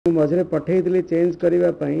मझे पठेली चेंज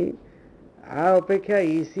करने आ अपेक्षा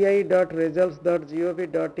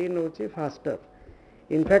eci.results.gov.in हूँ फास्टर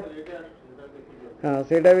इनफैक्ट हाँ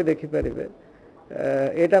सेटा भी देखिपारे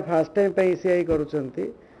यहाँ फास्ट टाइम ईसीआई करुँच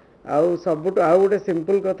आउ सब आउ गोटे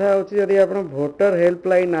सिंपल कथा होची आप भोटर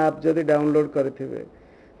हेल्पलाइन आप जदि डाउनलोड करेंगे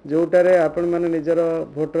जोटारे आपण मैंने निजर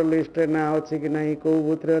भोटर लिस्ट रे ना अच्छी कि ना कौ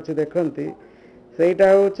बुथ रे अच्छी देखती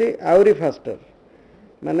सहीटा हूँ आउरी फास्टर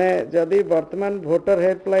माने जदि वर्तमान भोटर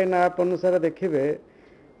हेल्पलाइन आप अनुसार देखिए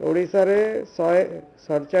ओडिशा रे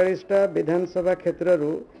 147टा विधानसभा क्षेत्र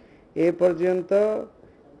रु ए पर्यंत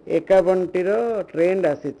 51टी ट्रेंड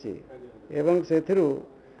आसी एवं सेथिरु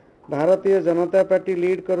Bharatiya Janata party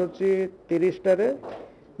lead करुच्ची 30टारे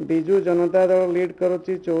Biju Janata Dal lead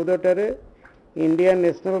करुच्ची 14टारे Indian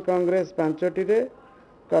national Congress 5टी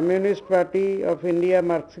communist party of India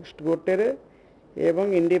Marxist गोटे एवं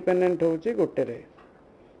इंडिपेंडेंट होची गोटे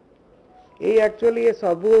एक्चुअली ये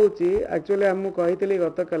सब एक्चुअली आम कही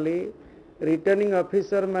गत काली रिटर्निंग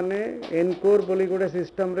ऑफिसर माने एनकोर बोली गोटे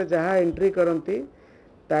सिस्टम रे जहाँ एंट्री करती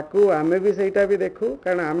ताकू आमे भी सेटा भी देखू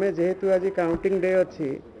कारण आमे जेहेतु आज काउंटिंग डे अच्छी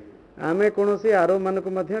आमे कौन सी आरो मानक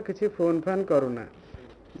मध्य किसी फोन फान करूना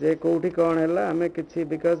जे कौटी कौन है आमे किसी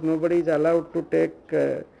because nobody is allowed to take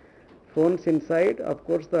phones inside. Of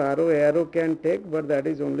course the arrow can take but that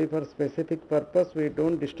is only for specific purpose, we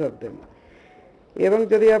don't disturb them. एवं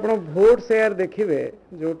जदि आप भोट शेयर देखिए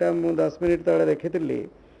जोटा मु 10 मिनिट तले देखी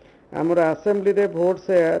आमर आसेम्बली रे भोट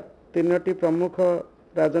शेयर 3टी प्रमुख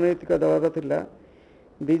राजनैतिक दल थिला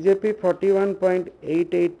बीजेपी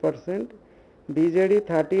 41.88%, बीजेडी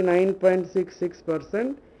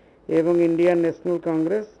 39.66% एवं इंडियन नेशनल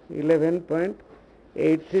कांग्रेस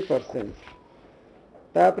 11.83%.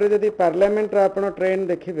 तापर जदि पार्लियामेंट आपण ट्रेंड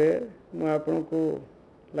देखिए मुझे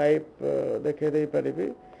लाइव देखे दे पारिबी.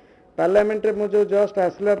 पार्लियामेंट रे जो जस्ट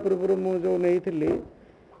आसला पूर्व मुझे नहीं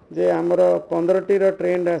जे आमर 15टी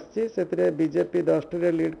ट्रेंड आसी BJP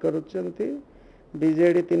 10टी lead करुँच,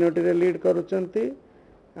 BJD 3टी lead करुँच,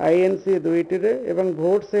 INC 2टी एवं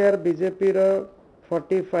भोट शेयर बीजेपी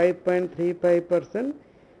 45.35%,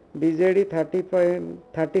 बीजेडी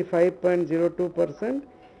 35.02%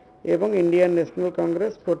 एवं इंडियन नेशनल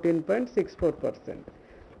कांग्रेस 14.64%.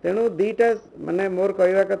 तेणु दीटा माने मोर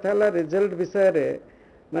कहवा कथा रिजल्ट विषय रे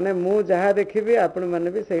माने मु जहाँ देखी आपण मैंने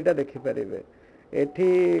भी सहीटा देखिपारे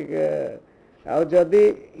एठी. आदि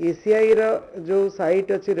ईसीआई जो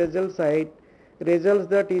साइट अच्छी रिजल्ट साइट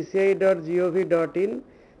results.eci.gov.in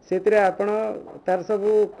से तार सब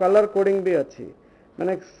कलर कोडिंग भी अच्छी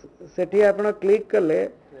माने सेठी आपण क्लिक कले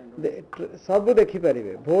सब देखिपारे,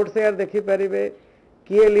 भोट शेयर देखिपारे,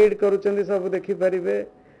 किए लीड करुँच सब देखिपारे,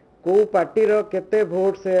 कौ पार्टी केते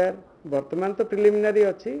भोट शेयर. वर्तमान तो प्रिलिमिनारी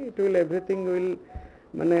अच्छी, इट विल एवरीथिंग विल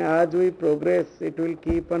माने आज we progress it will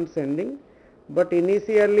keep on sending but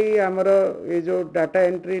initially आमर ये जो डाटा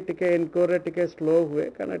एंट्री टिके एनकोर टिके स्लो हुए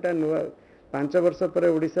कारण एटा नुआ 5 वर्ष पर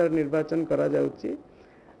ओडिशा निर्वाचन करा जाउची.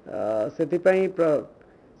 सेथिपाई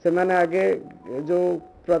से माने आगे जो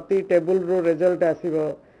प्रति टेबल रो रिजल्ट आसीबो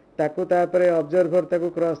ताकू तापरे ऑब्जर्वर ताकू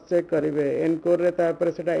क्रॉस चेक करिवे, एनकोर रे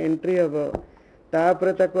तापरे सेटा एंट्री हबो,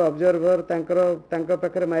 तापरे ताकू ऑब्जर्वर तांकर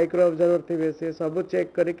पाखरे माइक्रो ऑब्जर्वर थिबे से सब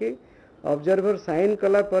चेक करिकि ऑब्जर्वर साइन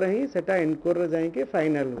कला पर ही सेटा एनकोर रे जाइके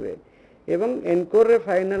फाइनल हुए एवं एनकोर रे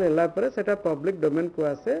फाइनल होला पर सेटा पब्लिक डोमेन को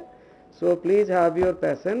आसे. So please have your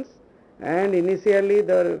patience and initially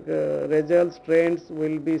the results trends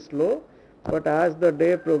will be slow but as the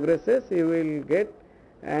day progresses you will get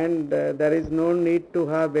and there is no need to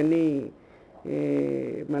have any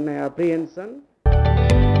mane apprehension.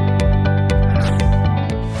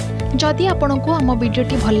 जदि आपंक आम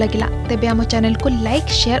भिडी भल लगा तेब आम channel को like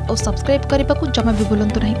share और subscribe करने को जमा भी भूलु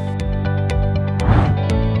नहीं.